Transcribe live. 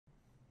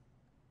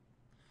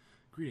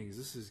Greetings,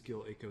 this is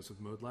Gil Akos with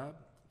ModeLab.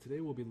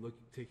 Today we'll be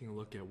taking a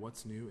look at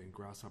what's new in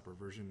Grasshopper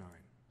version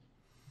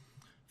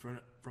 9.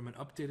 From an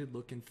updated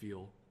look and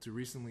feel to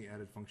recently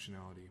added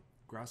functionality,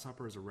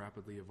 Grasshopper is a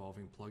rapidly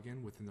evolving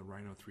plugin within the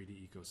Rhino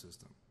 3D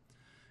ecosystem.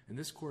 In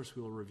this course,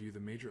 we will review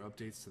the major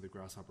updates to the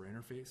Grasshopper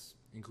interface,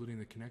 including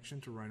the connection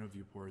to Rhino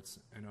viewports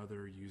and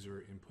other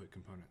user input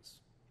components.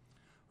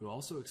 We'll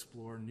also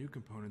explore new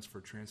components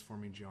for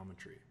transforming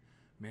geometry,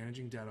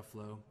 managing data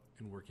flow,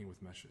 and working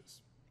with meshes.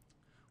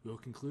 We will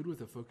conclude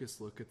with a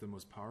focused look at the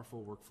most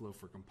powerful workflow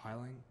for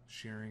compiling,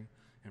 sharing,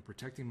 and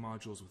protecting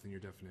modules within your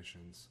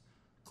definitions,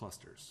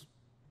 clusters.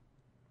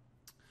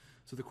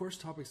 So the course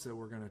topics that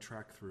we're going to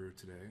track through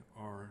today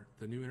are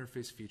the new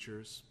interface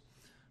features,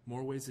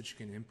 more ways that you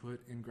can input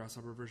in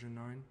Grasshopper version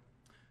 9,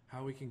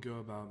 how we can go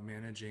about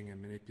managing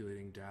and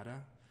manipulating data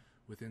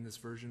within this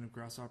version of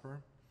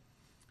Grasshopper.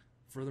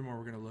 Furthermore,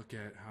 we're going to look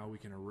at how we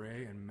can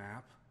array and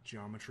map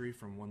geometry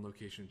from one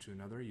location to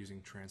another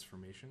using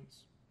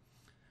transformations,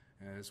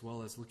 as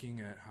well as looking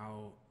at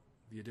how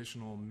the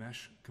additional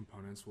mesh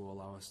components will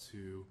allow us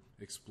to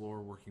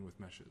explore working with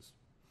meshes.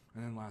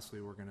 And then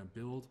lastly, we're going to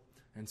build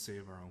and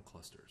save our own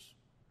clusters.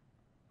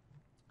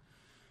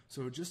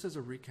 So just as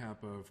a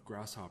recap of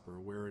Grasshopper,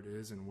 where it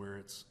is and where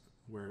it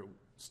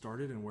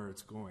started and where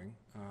it's going,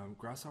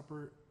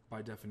 Grasshopper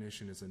by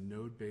definition is a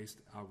node-based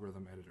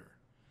algorithm editor.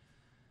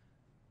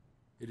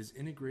 It is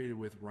integrated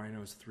with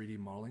Rhino's 3D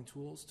modeling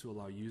tools to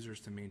allow users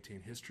to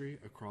maintain history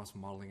across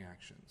modeling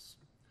actions.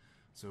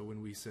 So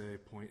when we say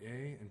point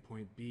A and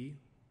point B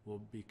will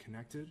be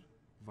connected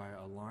via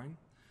a line,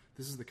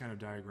 this is the kind of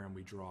diagram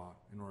we draw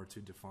in order to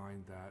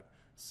define that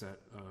set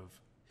of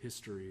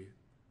history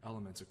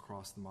elements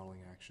across the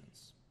modeling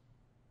actions.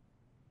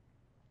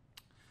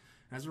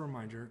 As a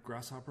reminder,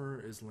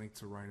 Grasshopper is linked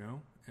to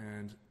Rhino,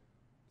 and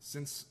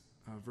since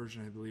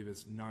version I believe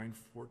is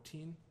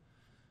 9.14,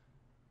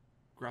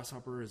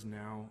 Grasshopper is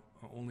now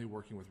only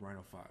working with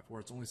Rhino 5,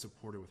 or it's only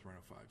supported with Rhino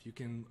 5. You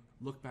can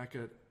look back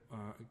at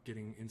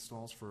getting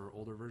installs for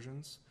older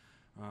versions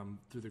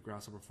through the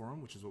Grasshopper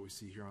forum, which is what we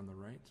see here on the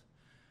right.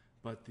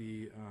 But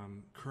the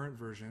current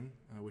version,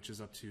 which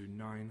is up to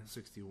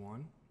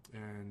 9.61,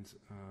 and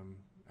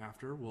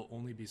after, will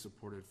only be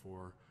supported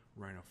for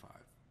Rhino 5.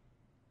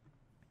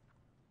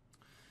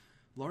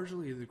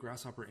 Largely, the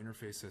Grasshopper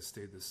interface has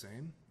stayed the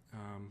same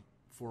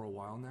for a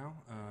while now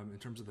in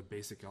terms of the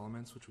basic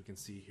elements, which we can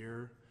see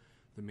here,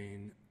 the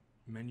main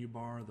menu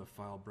bar, the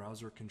file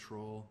browser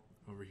control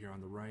over here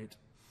on the right,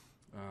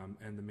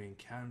 and the main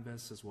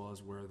canvas, as well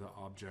as where the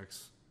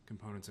objects,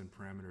 components, and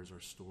parameters are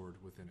stored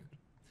within it.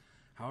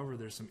 However,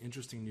 there's some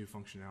interesting new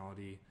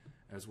functionality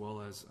as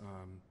well as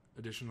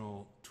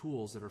additional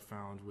tools that are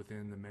found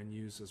within the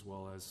menus as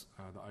well as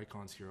the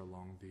icons here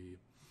along the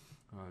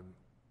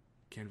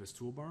canvas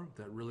toolbar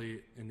that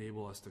really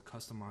enable us to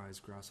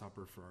customize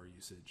Grasshopper for our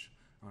usage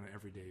on an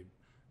everyday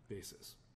basis.